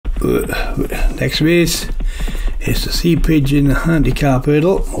Next race is the Sea Pigeon Handicap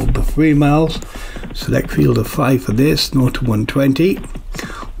hurdle over 3 miles. Select field of 5 for this, 0 to 120.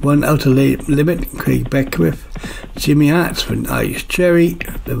 1 outer limit, Craig Beckwith. Jimmy Hats for Irish Cherry.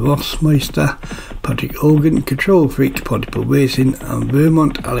 The Rossmeister, Patrick Hogan. Control Freak, Potable Racing. And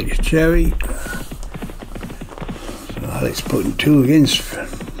Vermont, Alex Cherry. So Alex putting 2 against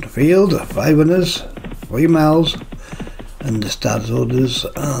the field, 5 winners, 3 miles. And the starters orders,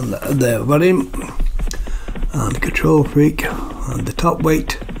 and they're running. And Control Freak and the top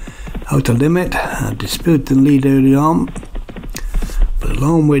weight, Outer Limit, and Dispute and lead early on, but a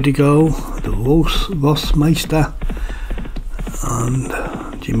long way to go. The Rossmeister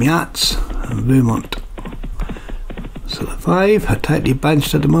and Jimmy Hats and Vermont. So the 5 are tightly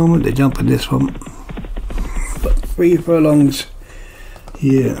bunched at the moment. They're jumping this one, but 3 furlongs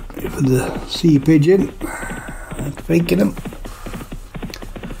here for the Sea Pigeon. Faking them.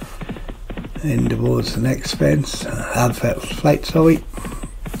 And towards the next fence, flight, sorry.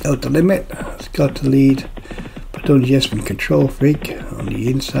 Out the limit, it's got to lead, but don't just been Control Freak on the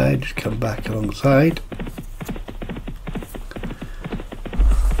inside, just come back alongside.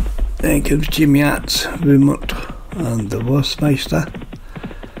 Then comes Jimmy Hats, Vermont, and the Rossmeister.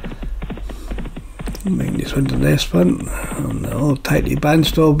 Making this one to this one, and they're all tightly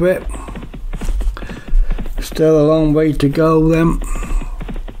bunched over it. Still a long way to go then.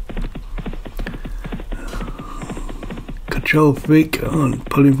 Control Freak on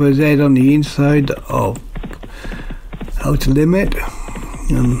pulling for his head on the inside of Outer Limit,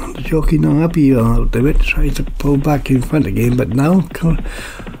 and the jockey not happy on Outer Limit, tries to pull back in front again, but now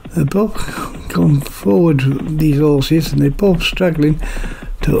they're both come forward, these horses, and they're both struggling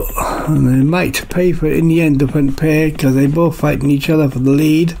to, and they might pay for it in the end, the front pair, because they're both fighting each other for the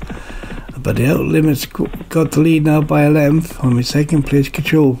lead. But the Outer Limit's got the lead now by a length. On his second place,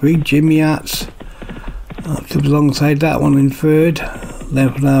 Control Freak. Jimmy Hats comes alongside that one in third.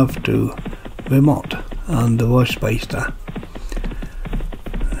 Left and a half to Vermont and the Rossmeister.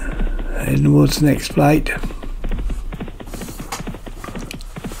 Heading towards the next flight.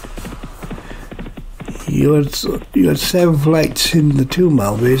 You had 7 flights in the 2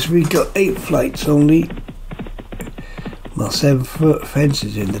 mile race. We got 8 flights only. Well, 7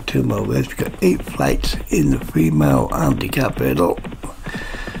 fences in the 2 mile race. We've got 8 flights in the 3 mile handicap hurdle.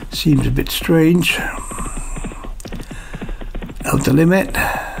 Seems a bit strange. Outer Limit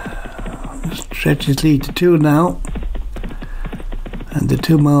stretches lead to 2 now, and the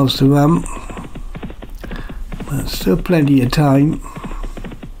 2 miles to run. But still plenty of time.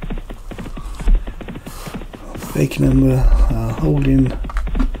 Fakenham are holding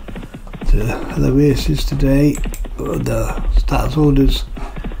the races today. The starters orders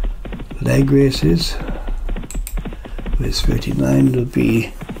leg races. Race 39 will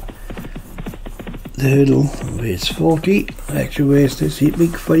be the hurdle. Race 40, extra race this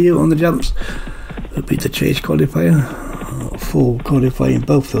week for you on the jumps, will be the chase qualifier. Full qualifying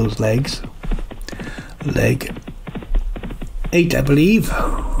both those legs. Leg 8, I believe,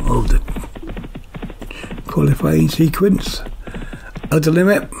 of the qualifying sequence. Outer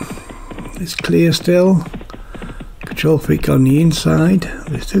Limit is clear still. Control Freak on the inside.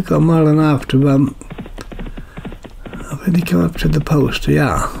 They still got a mile and a half to run. I think they come up to the post,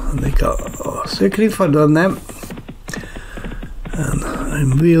 yeah, and they got circling front on them. And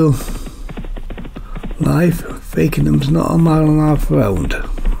in real life, Fakenham's not a mile and a half round.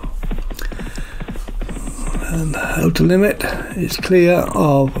 And Outer Limit is clear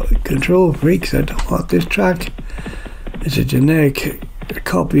of Control Freak. Said what this track is a generic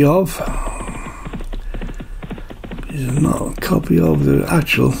copy of. It's not a copy of the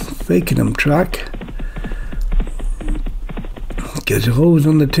actual Fakenham track, because if I was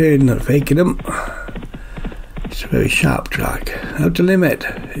on the turn at Fakenham, it's a very sharp track. Outer Limit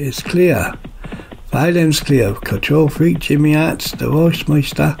is clear. 5 lengths clear. Control Freak, Jimmy Hats, the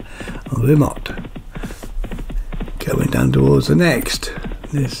Rossmeister, and Vermont. Going down towards the next.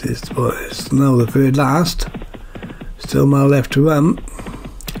 This is it's now the third last. Still a mile left to run.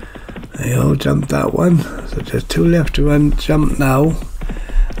 They all jumped that one. So there's 2 left to run, jump now.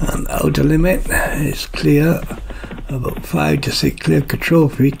 And Outer Limit is clear. About 5 to 6 clear. Control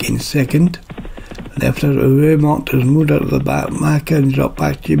Freak in second. Left out of Vermont has moved out of the back marker and dropped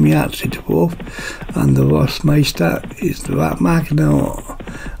back Jimmy Hats into 4th. And the Rossmeister is the back marker now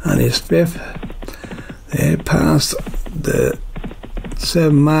and is 5th. They past the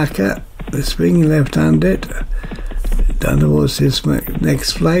 7 marker, the swing left-handed, down towards this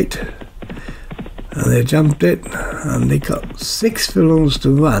next flight, and they jumped it, and they got 6 furlongs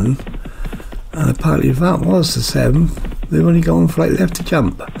to run, and apparently that was the 7th, they've only got one flight left to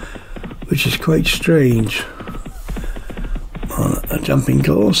jump, which is quite strange on a jumping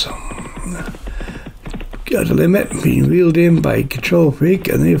course. Got a limit, being reeled in by Control Freak,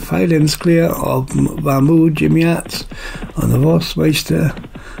 and they're 5 lengths clear of Vamu, Jimmy Hats on the Rossmeister.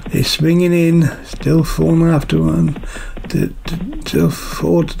 They're swinging in, still 4.5 to run, still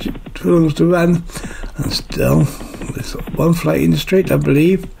 4 furlongs to run, and still there's one flight in the straight, I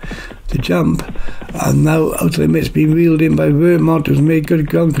believe, to jump. And now Out of Limit's been reeled in by Vermont, who's made good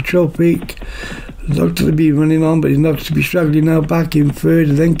ground. Control Freak looked to be running on, but he's not to be struggling now, back in third.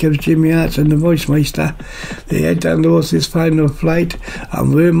 And then comes Jimmy Hats and the Voicemeister. They head down towards this final flight,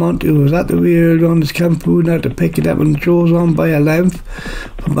 and Vermont, who was at the rear early on, has come through now to pick it up and draws on by a length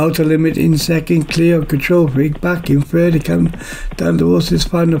from Outer Limit in second, clear of Control Freak back in third. They come down towards this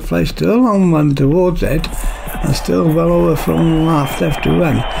final flight, still on one towards it, and still well over from half left to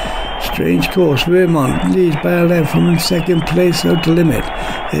run. Strange course. Vermont leads by a length from second place. Out the limit.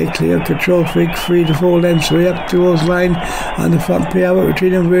 They clear Control Freak 3 to 4 lengths way up towards line, and the front pair out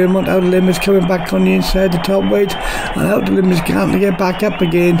between them. Vermont out the limits coming back on the inside, the top weight, and out the limits can't get back up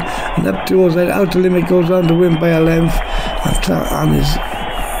again, and up towards that. Out the limit goes on to win by a length, and is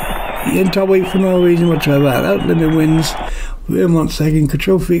in top weight for no reason whatsoever. Out the limit wins. Vermont second.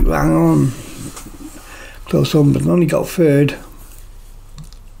 Control Freak ran on close on, but only got third.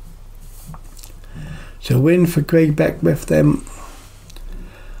 So win for Craig Beckwith then,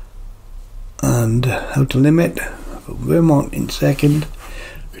 and Out to Limit for Vermont in second,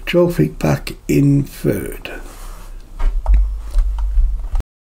 Control Freak back in third.